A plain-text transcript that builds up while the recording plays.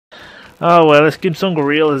Oh well, let's keep some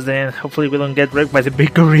gorillas then. Hopefully we don't get wrecked by the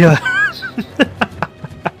big gorilla.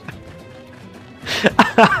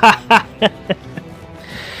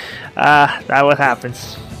 That what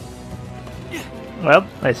happens. Well,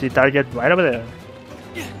 I see target right over there.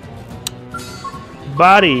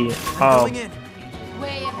 Body. Oh.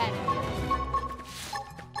 Way ahead.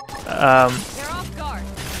 Um. They're off guard.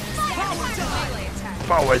 Melee attack.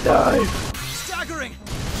 Power dive. Staggering.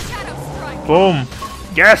 Shadow strike. Boom.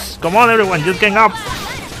 Yes. Come on, everyone. Just gang up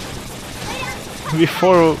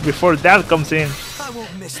before that comes in. I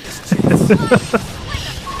won't miss this chance.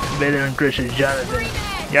 Veteran Christian Jonathan.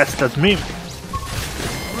 Yes, that's me.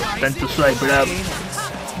 Time to swipe it up.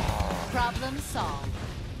 Problem solved.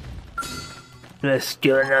 Let's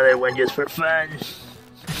kill another one just for fun.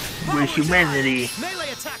 We're humanity.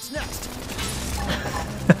 Melee attacks next.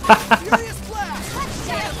 Furious blast.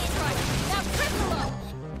 Shadow strike. Now critical.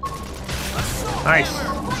 Nice.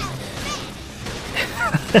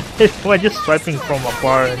 We're just swiping from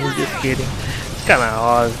afar and he's just kidding. It's kinda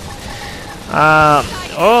odd.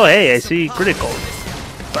 Oh hey, I see critical.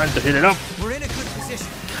 Time to hit it up. We're in a good position.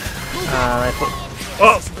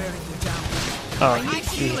 Oh! Oh,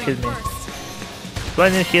 he hit me. Do I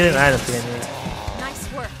need to hit him? I don't think I need it. Nice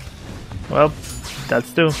work. Well,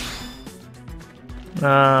 that's two.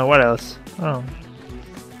 What else? Oh.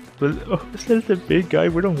 Well, oh, this is the big guy,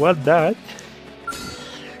 we don't want that.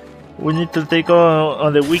 We need to take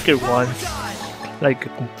on the weaker ones. Like a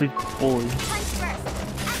complete bully.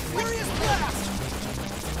 Furious blast.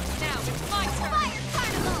 Now it's my turn.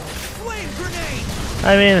 Flame grenade.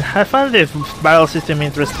 I mean, I find the battle system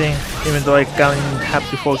interesting, even though I can have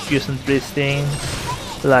to focus on these things.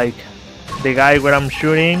 Like the guy where I'm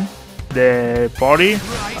shooting, the body,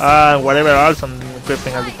 whatever else I'm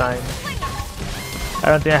equipping at the time. I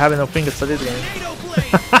don't think I have enough fingers for this game.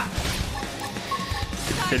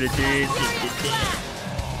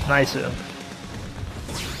 Nice.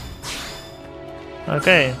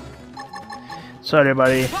 Okay. Sorry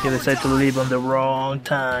buddy, you decided to leave on the wrong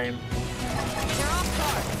time. They're off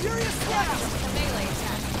guard. Furious blast. Melee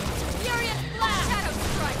attack. Furious blast. Shadow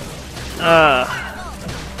strike.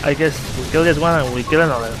 I guess we kill this one and we kill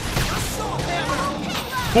another.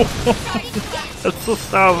 That's so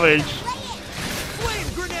savage. Flame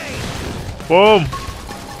grenade. Boom!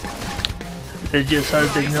 It's just our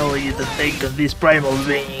technology to take on these primal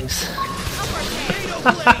beings.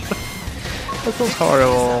 That sounds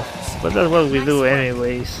horrible, but that's what we do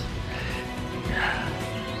anyways.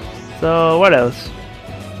 So what else?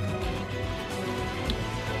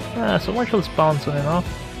 So martial spawn soon enough.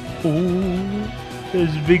 Ooh,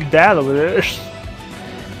 there's big dad over there.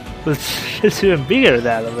 But it's even bigger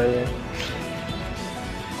dad over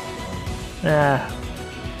there.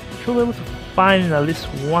 Should be able to find at least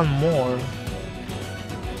one more.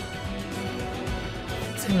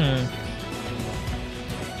 I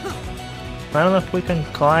don't know if we can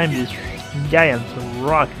climb this giant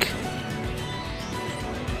rock.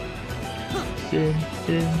 Dun,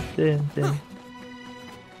 dun, dun, dun.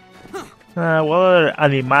 What other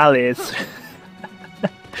animales?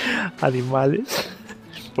 Animales?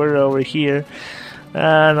 We're over here.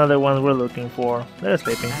 Another one we're looking for. They're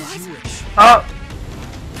sleeping. Oh!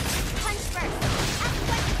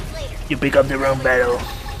 You pick up the wrong battle.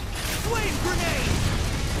 Flame grenade.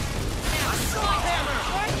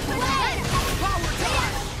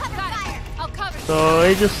 I'll cover. So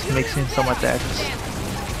it just mixing some attacks.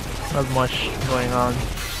 Not much going on.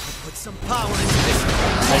 Put some power into this.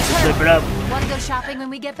 Let's just flip it up. Want to go shopping when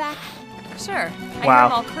we get back? Sure. I Wow.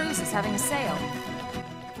 hear All Cruise is having a sale.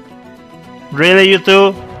 Really, you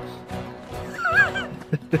two?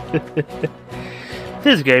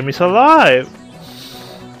 This game is alive.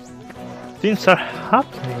 Things are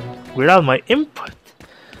happening without my input.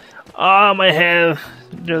 Oh, my head.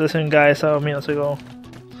 You're the same guy I saw minutes ago.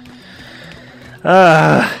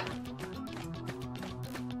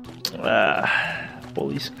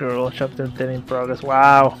 Police girl, chapter 10 in progress.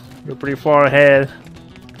 Wow, you're pretty far ahead.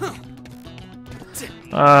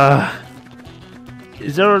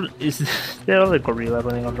 Is there other gorilla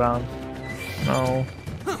running around? No.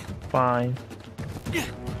 Fine.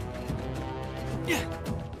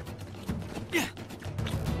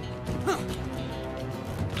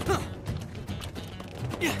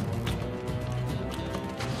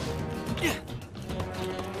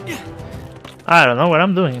 I don't know what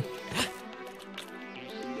I'm doing.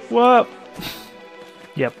 What?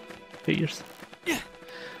 Yep, figures.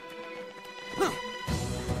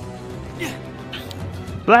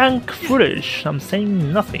 Blank footage. I'm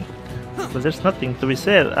saying nothing, but there's nothing to be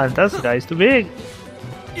said, and that guy's too big.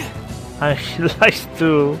 And he likes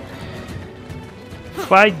to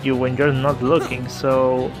fight you when you're not looking,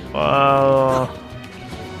 so I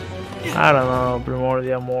don't know,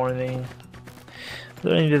 primordial morning.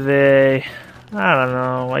 During the day, I don't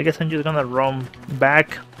know, I guess I'm just gonna run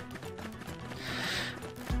back.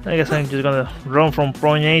 I guess I'm just gonna run from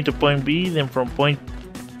point A to point B, then from point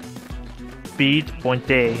B to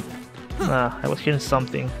point A. I was hearing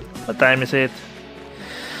something. What time is it?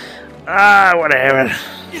 Whatever.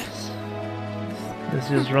 Let's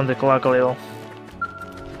just run the clock a little.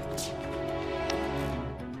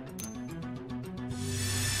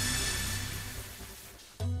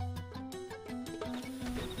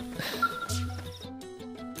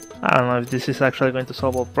 I don't know if this is actually going to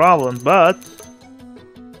solve a problem, but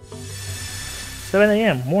 7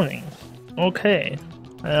 AM morning. Okay.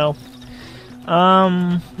 Well,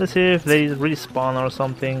 let's see if they respawn or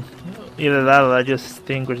something. Either that or I just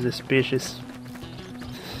extinguish the species.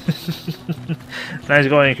 Nice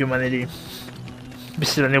going, humanity.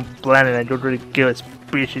 This is a new planet and you already kill a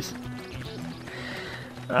species.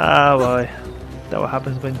 Ah boy. That's what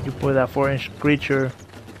happens when you put a 4-inch creature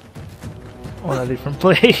on a different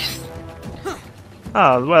place.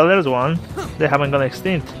 Oh, well, there's one. They haven't gone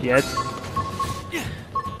extinct yet.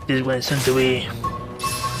 This one's soon to be.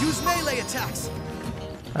 Use melee attacks.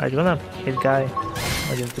 Are you gonna hit guy?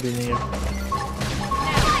 I just to be near.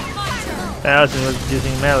 I also was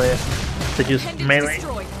using melee. To use melee.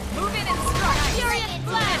 Move in and strike. Furious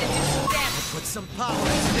blast. Put some power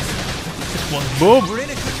into this. Just one boom. We're in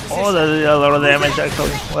a good position. Oh, that did a lot of damage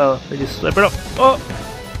actually. Well, they just sweep it up. Oh!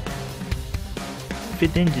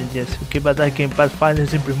 Fit engines, yes. Okay, but I can pathfind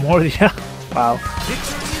this in Primordia. Wow.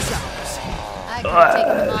 Victory is ours. I could take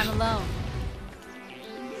them on alone.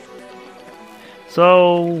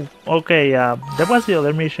 So, okay, that was the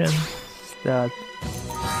other mission. That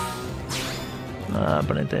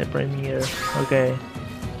Planetary Premiere. Okay.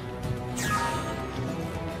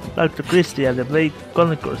 Dr. Christie at the Blade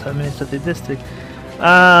Chronicles Administrative District.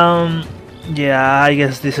 Yeah, I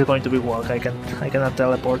guess this is going to be walk. I cannot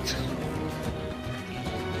teleport.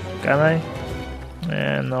 Can I?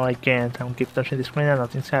 No, I can't. I'm keep touching the screen and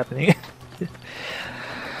nothing's happening.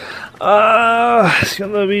 It's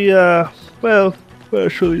gonna be well,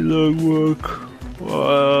 actually long work.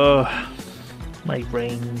 My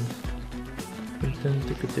brain. I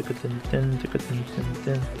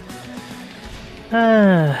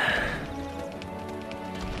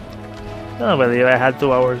don't believe I had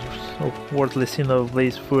 2 hours of worthless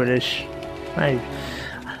Xenoblade footage. And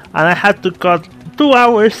I had to cut 2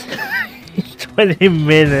 hours in 20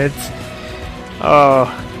 minutes. Oh,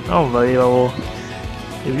 unbelievable.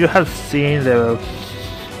 If you have seen the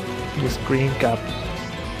screen cap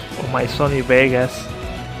of my Sony Vegas,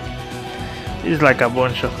 it's like a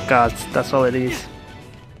bunch of cuts, that's all it is.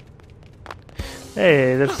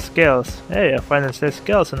 Hey, there's scales. Hey, I finally said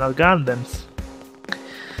scales and not Gundams.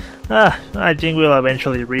 I think we'll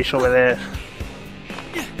eventually reach over there.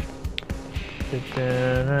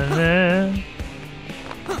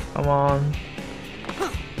 Come on.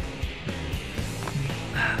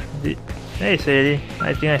 Hey, Sadie.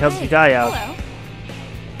 I think I helped the guy out.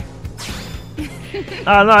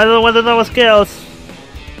 Oh no, I don't want to know scales.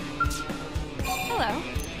 Hello.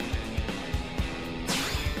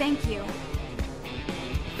 Thank you.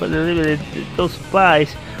 For delivering those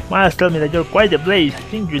supplies, Miles told me that you're quite a blaze. I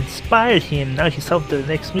think you inspired him. Now he's off to the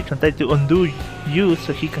next mission trying to undo you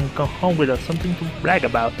so he can come home with something to brag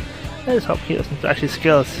about. Let's hope he doesn't trash his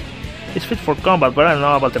skills. He's fit for combat, but I don't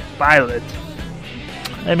know about the pilot.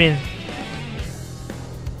 I mean,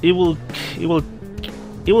 it will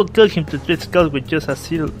kill him to treat skills with just a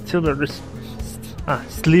sliver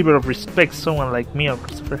of respect someone like me or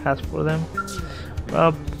Christopher has for them.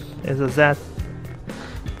 Well, is that.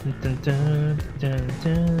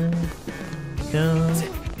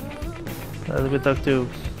 Let's go talk to.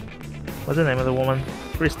 What's the name of the woman?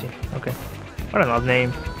 Christy. Okay. What an odd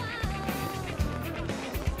name.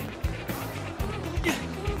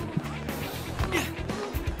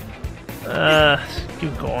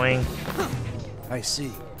 Keep going. I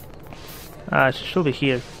see. She should be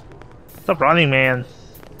here. Stop running, man.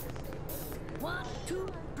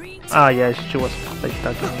 Yeah, she was like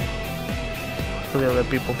talking to the other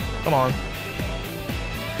people. Come on.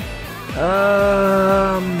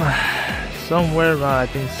 Somewhere, I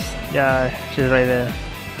think. Yeah, she's right there.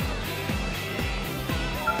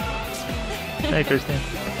 Hey, Christine.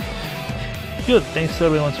 Good, thanks to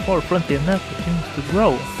everyone's support. Frontier Network continues to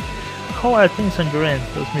grow. How are things on your end?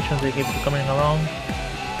 Those missions they keep coming along?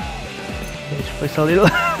 Which plays a little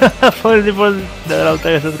for the outer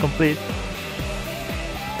is complete.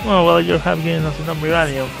 Oh well, you have given us enough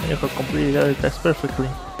uranium and you have completed the other tasks perfectly.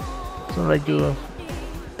 So like you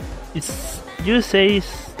You say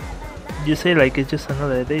like it's just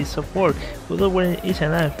another day's of work. Although when it's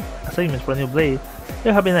enough assignments for a new blade,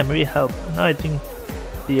 you have been a maybe help. Now I think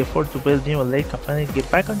the effort to build new blade can finally get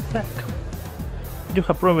back on track. You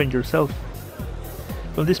have proven yourself.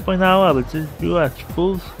 From this point now, I will treat you as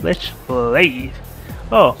full-fledged blade.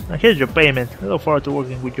 Oh, and here's your payment. I look forward to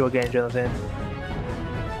working with you again, Jonathan.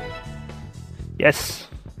 Yes.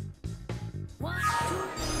 1, 2,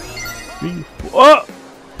 3. 3, 4. Oh!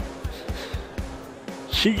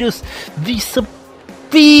 She just disappeared.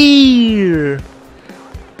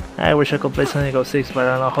 I wish I could play Sonic 06, but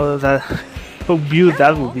I don't know how good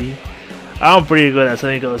that would be. I'm pretty good at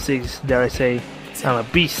Sonic 06, dare I say. I'm a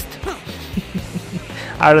beast.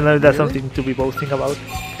 I don't know if that's something to be boasting about.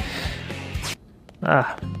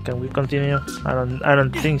 Can we continue? I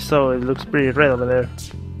don't think so. It looks pretty red over there.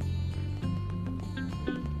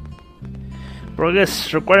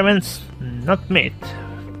 Progress requirements not met.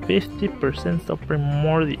 50% of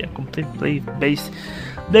primordial complete blade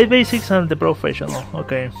basics and the professional.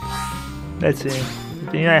 Okay, let's see.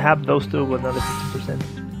 I think I have those two, but not the 50%.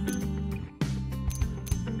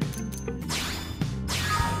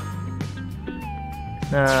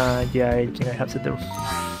 Yeah, I think I have to do.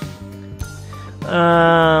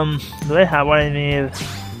 Do I have what I need?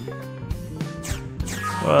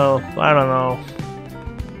 Well, I don't know.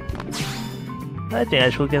 I think I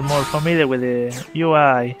should get more familiar with the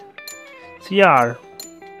UI. CR.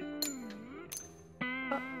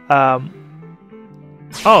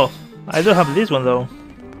 Oh, I do have this one though.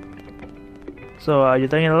 So are you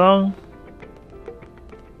tagging along?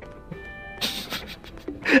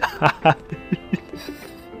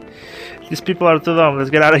 These people are too dumb. Let's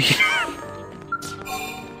get out of here.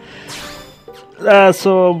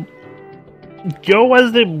 So Joe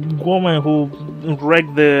was the woman who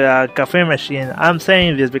wrecked the cafe machine. I'm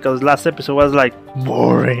saying this because last episode was like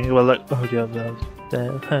boring. It was like, oh yeah,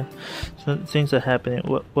 things are happening.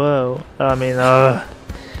 Whoa, I mean,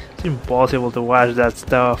 it's impossible to watch that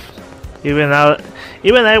stuff. Even I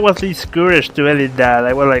was discouraged to edit that.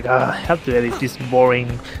 I was like, I have to edit this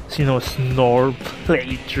boring, Snore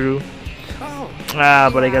playthrough.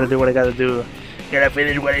 But I gotta do what I gotta do. Gotta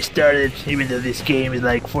finish what I started, even though this game is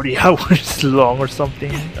like 40 hours long or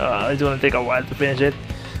something. It's gonna take a while to finish it.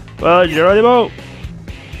 Well, you're ready, Bo?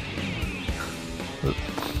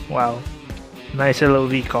 Wow, nice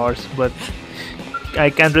LOD cars, but I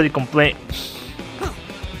can't really complain.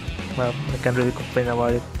 Well, I can't really complain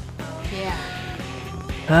about it. Yeah.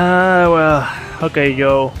 Well, okay,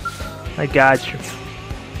 Joe, I got you.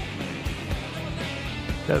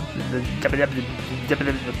 God,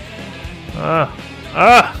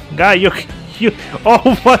 you,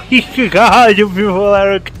 oh my God, you people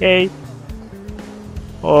are okay.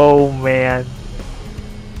 Oh man,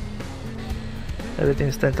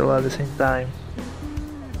 everything's turned to at the same time.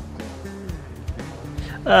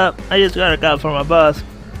 I just got a call from my boss.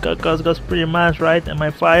 Cause goes pretty much right, and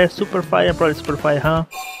my fire, super fire, probably super fire, huh?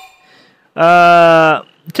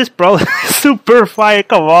 Just probably super fire.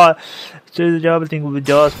 Come on, everything will be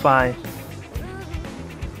just fine.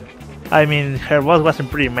 I mean, her boss wasn't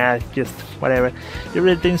pretty mad, just whatever. You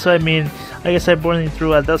really think so? I mean, I guess I burned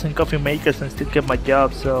through a dozen coffee makers and still kept my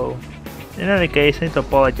job, so... In any case, I need to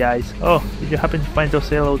apologize. Oh, did you happen to find those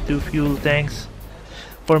LO2 fuel tanks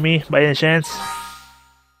for me, by any chance?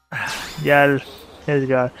 Yeah, here you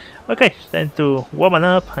go. Okay, time to woman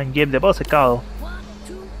up and give the boss a call. 1,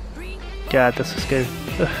 2, 3. Yeah, that's so scary.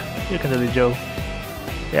 You can do it, Joe.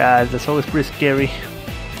 Yeah, that's always pretty scary.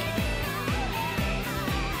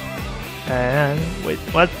 And wait,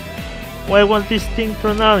 what? Why won't this thing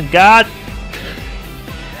turn on? God!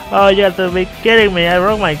 Oh, you have to be kidding me! I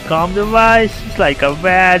broke my comm device. It's like a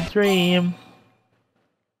bad dream.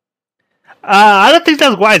 I don't think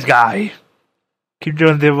that's wise, guy. Keep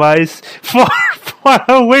your device far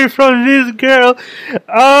away from this girl.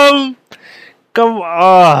 Come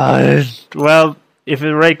on. Well, if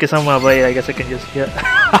it breaks on my blade, I guess I can just get.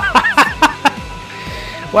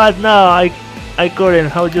 What? No, I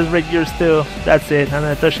couldn't. I'll just break yours too. That's it. I'm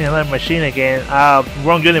not touching another machine again.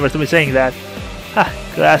 Wrong universe to be saying that. Ha!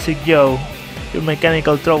 Classic Joe. Your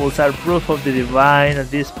mechanical troubles are proof of the divine at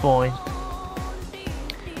this point.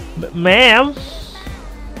 Ma'am?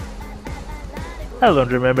 I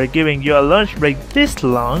don't remember giving you a lunch break this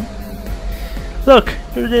long. Look,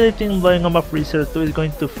 you're the only thing blowing on my freezer too is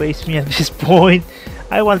going to face me at this point.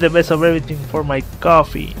 I want the best of everything for my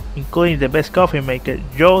coffee, including the best coffee maker,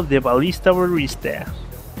 Joe the Barista.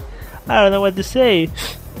 I don't know what to say.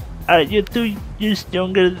 Are you 2 years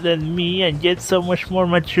younger than me and yet so much more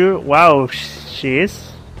mature? Wow, she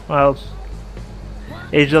is? Well,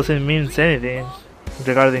 age doesn't mean anything.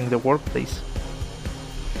 regarding the workplace.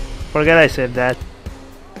 Forget I said that.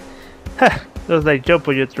 Ha! Looks like Joe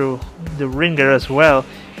put you through the ringer as well.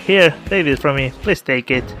 Here, take this from me. Please take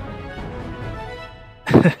it.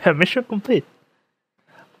 Mission complete.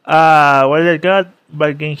 What did I got?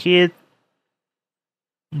 Bargain hit.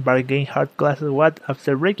 Bargain hard classes. What?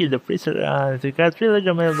 After breaking the freezer, the got 3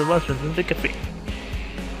 Lego men of the monsters in the cafe.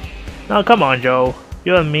 Now come on, Joe.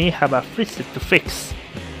 You and me have a freezer to fix.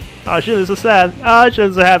 Oh, she looks so sad. Oh, she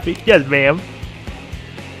looks so happy. Yes, ma'am.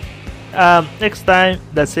 Next time,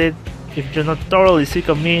 that's it. If you're not thoroughly sick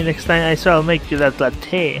of me, next time I shall make you that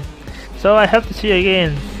latte. So I have to see you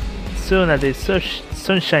again soon at the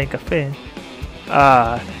Sunshine Cafe.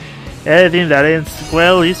 Anything that ends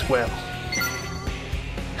well is well.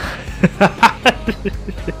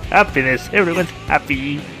 Happiness, everyone's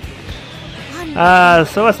happy.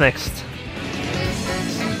 So what's next?